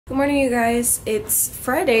Good morning, you guys. It's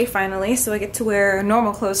Friday finally, so I get to wear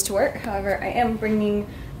normal clothes to work. However, I am bringing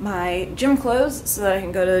my gym clothes so that I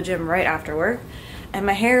can go to the gym right after work. And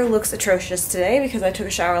my hair looks atrocious today because I took a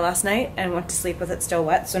shower last night and went to sleep with it still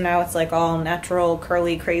wet, so now it's like all natural,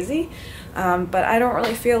 curly, crazy. But I don't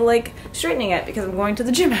really feel like straightening it because I'm going to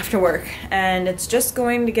the gym after work, and it's just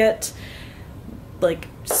going to get like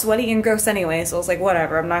sweaty and gross anyway, so I was like,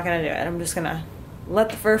 whatever, I'm not gonna do it. I'm just gonna let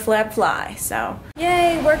the fur flap fly. So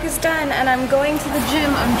yay, work is done and I'm going to the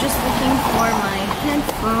gym. I'm just looking for my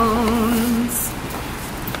headphones.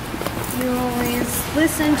 You always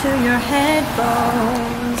listen to your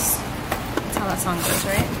headphones. That's how that song goes,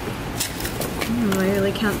 right? I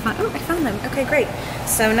really can't find, oh, I found them. Okay, great.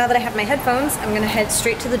 So now that I have my headphones, I'm gonna head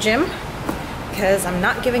straight to the gym because I'm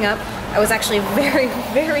not giving up. I was actually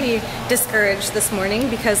very discouraged this morning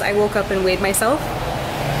because I woke up and weighed myself,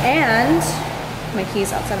 and my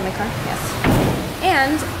keys outside of my car, yes.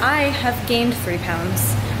 And I have gained 3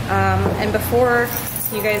 pounds. And before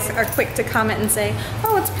you guys are quick to comment and say,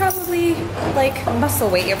 oh, it's probably like muscle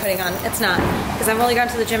weight you're putting on. It's not, because I've only gone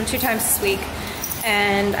to the gym 2 times this week,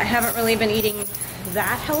 and I haven't really been eating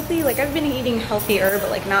that healthy. Like, I've been eating healthier,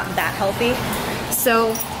 but like not that healthy.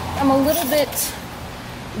 So I'm a little bit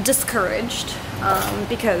discouraged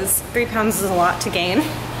because 3 pounds is a lot to gain.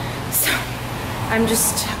 So I'm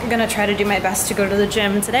just gonna try to do my best to go to the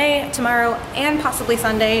gym today, tomorrow, and possibly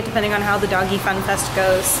Sunday, depending on how the Doggy Fun Fest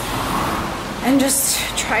goes, and just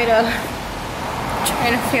try to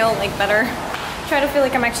feel like better. Try to feel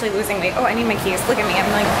like I'm actually losing weight. Oh, I need my keys. Look at me.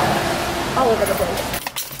 I'm like all over the place.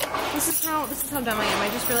 This is how dumb I am. I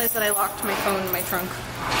just realized that I locked my phone in my trunk.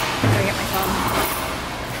 I gotta get my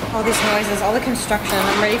phone. All these noises, all the construction.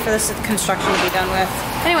 I'm ready for this construction to be done with.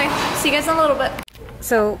 Anyway, see you guys in a little bit.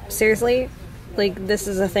 So seriously, like, this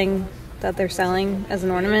is a thing that they're selling as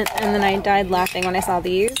an ornament, and then I died laughing when I saw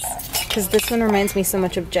these because this one reminds me so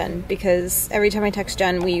much of Jen, because every time I text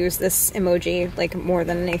Jen we use this emoji like more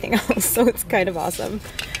than anything else, so it's kind of awesome.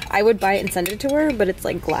 I would buy it and send it to her, but it's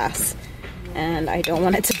like glass and I don't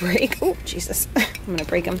want it to break. Oh Jesus, I'm gonna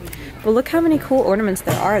break them. But look how many cool ornaments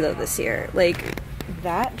there are though this year. Like,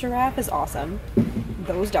 that giraffe is awesome,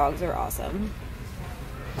 those dogs are awesome.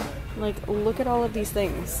 Like, look at all of these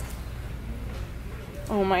things.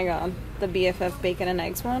 Oh my god, the BFF bacon and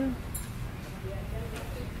eggs one.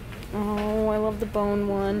 Oh, I love the bone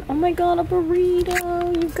one. Oh my god, a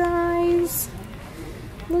burrito, you guys.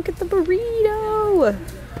 Look at the burrito.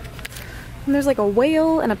 And there's like a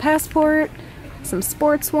whale and a passport, some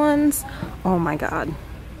sports ones. Oh my god.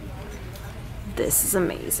 This is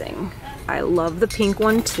amazing. I love the pink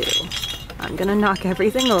one too. I'm gonna knock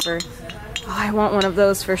everything over. Oh, I want one of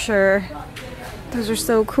those for sure. Those are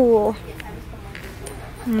so cool.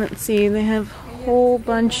 And let's see, they have a whole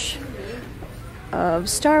bunch of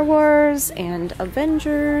Star Wars and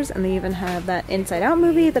Avengers, and they even have that Inside Out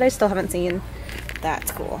movie that I still haven't seen.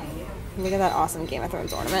 That's cool. Look at that awesome Game of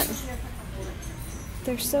Thrones ornament.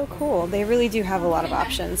 They're so cool. They really do have a lot of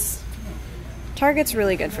options. Target's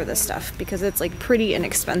really good for this stuff because it's like pretty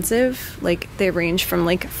inexpensive. Like, they range from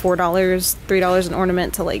like $4, $3 an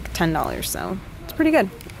ornament to like $10, so it's pretty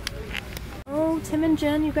good. Tim and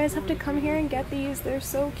Jen, you guys have to come here and get these. They're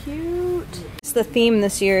so cute. The theme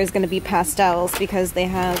this year is going to be pastels because they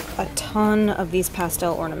have a ton of these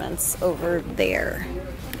pastel ornaments over there.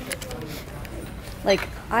 Like,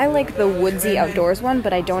 I like the woodsy outdoors one,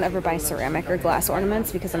 but I don't ever buy ceramic or glass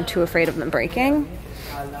ornaments because I'm too afraid of them breaking.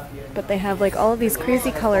 But they have like all of these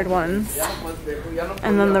crazy colored ones,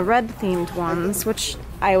 and then the red themed ones, which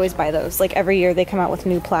I always buy those. Like, every year they come out with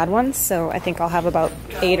new plaid ones, so I think I'll have about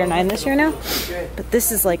 8 or 9 this year now. But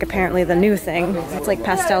this is like apparently the new thing. It's like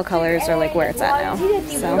pastel colors are like where it's at now.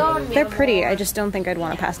 So they're pretty. I just don't think I'd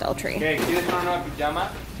want a pastel tree.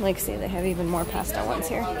 Like, see, they have even more pastel ones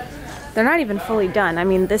here. They're not even fully done. I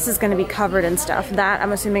mean, this is going to be covered in stuff. That,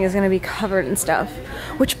 I'm assuming, is going to be covered in stuff.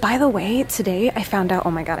 Which, by the way, today I found out,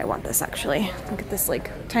 oh my god, I want this actually. Look at this,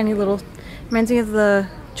 like, tiny little, reminds me of the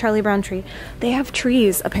Charlie Brown tree. They have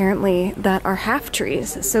trees, apparently, that are half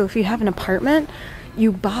trees. So if you have an apartment,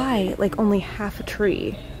 you buy, like, only half a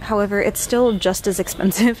tree. However, it's still just as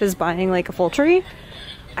expensive as buying, like, a full tree.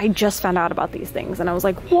 I just found out about these things and I was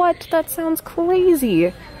like, what? That sounds crazy.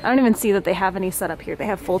 I don't even see that they have any set up here. They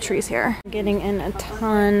have full trees here. I'm getting in a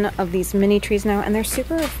ton of these mini trees now, and they're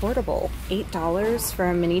super affordable. $8 for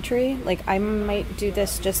a mini tree. Like, I might do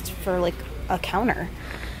this just for like a counter.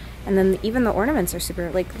 And then even the ornaments are super,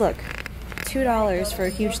 like, look, $2 for a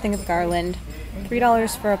huge thing of garland,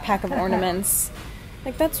 $3 for a pack of ornaments.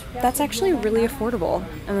 Like, that's actually really affordable.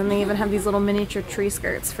 And then they even have these little miniature tree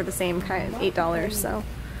skirts for the same kind, $8, so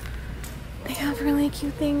They have really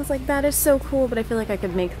cute things. Like, that is so cool, but I feel like I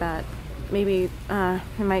could make that. Maybe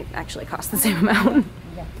it might actually cost the same amount.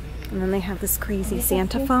 And then they have this crazy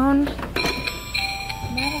Santa phone.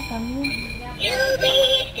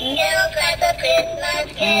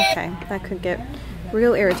 Okay, that could get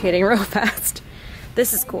real irritating real fast.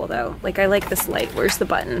 This is cool though. Like, I like this light. Where's the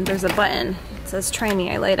button? There's a button. It says try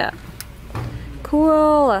me. I light up.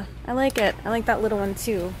 Cool. I like it. I like that little one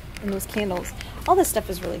too. And those candles. All this stuff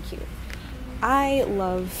is really cute. I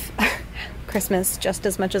love Christmas just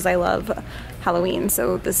as much as I love Halloween,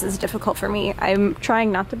 so this is difficult for me. I'm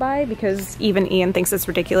trying not to buy because even Ian thinks it's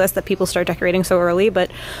ridiculous that people start decorating so early,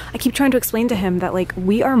 but I keep trying to explain to him that like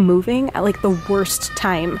we are moving at like the worst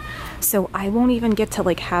time, so I won't even get to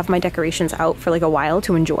like have my decorations out for like a while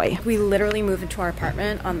to enjoy. We literally move into our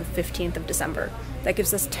apartment on the 15th of December. That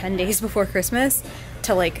gives us 10 days before Christmas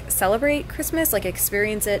to like celebrate Christmas, like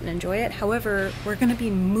experience it and enjoy it. However, we're gonna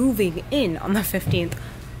be moving in on the 15th.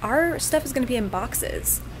 Our stuff is gonna be in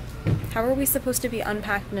boxes. How are we supposed to be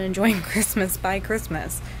unpacked and enjoying Christmas by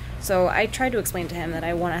Christmas? So I tried to explain to him that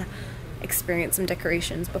I wanna experience some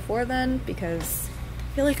decorations before then because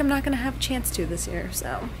I feel like I'm not gonna have a chance to this year,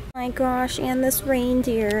 so. My gosh, and this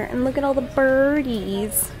reindeer, and look at all the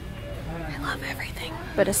birdies. I love everything,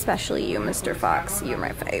 but especially you, Mr. Fox. You're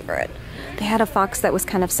my favorite. They had a fox that was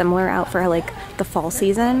kind of similar out for like the fall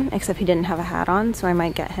season, except he didn't have a hat on, so I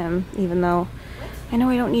might get him, even though I know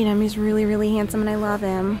I don't need him. He's really, really handsome and I love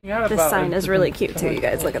him. This sign is really cute too, you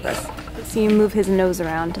guys. Look at this. So you move his nose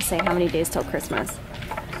around to say how many days till Christmas.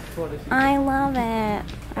 I love it.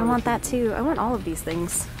 I want that too. I want all of these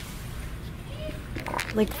things.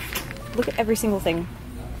 Like, look at every single thing.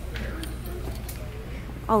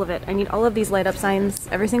 All of it. I need all of these light up signs,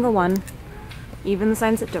 every single one. Even the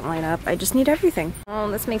signs that don't light up. I just need everything. Oh,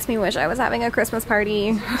 this makes me wish I was having a Christmas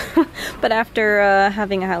party. But after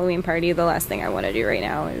having a Halloween party, the last thing I want to do right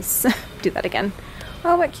now is do that again.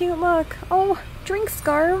 Oh, what cute, look. Oh, drink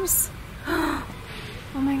scarves. Oh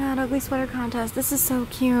my god, ugly sweater contest. This is so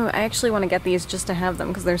cute. I actually want to get these just to have them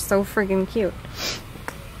because they're so friggin' cute.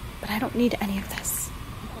 But I don't need any of this.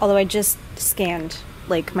 Although I just scanned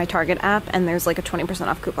like my Target app and there's like a 20%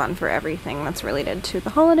 off coupon for everything that's related to the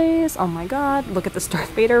holidays. Oh my god, look at this Darth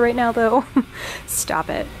Vader right now though. Stop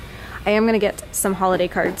it. I am gonna get some holiday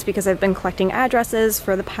cards because I've been collecting addresses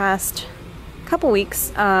for the past couple weeks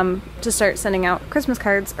to start sending out Christmas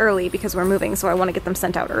cards early because we're moving, so I want to get them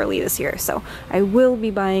sent out early this year. So I will be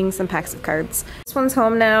buying some packs of cards. This one's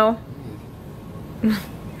home now.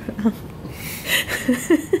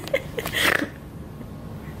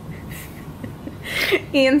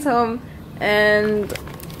 Ian's home and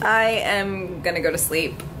I am gonna go to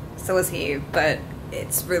sleep. So is he, but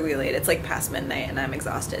it's really late. It's like past midnight and I'm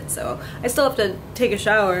exhausted, so I still have to take a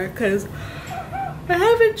shower because I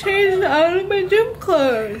haven't changed out of my gym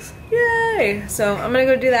clothes. Yay! So I'm gonna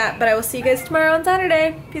go do that, but I will see you guys tomorrow on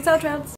Saturday. Peace out, Trouts.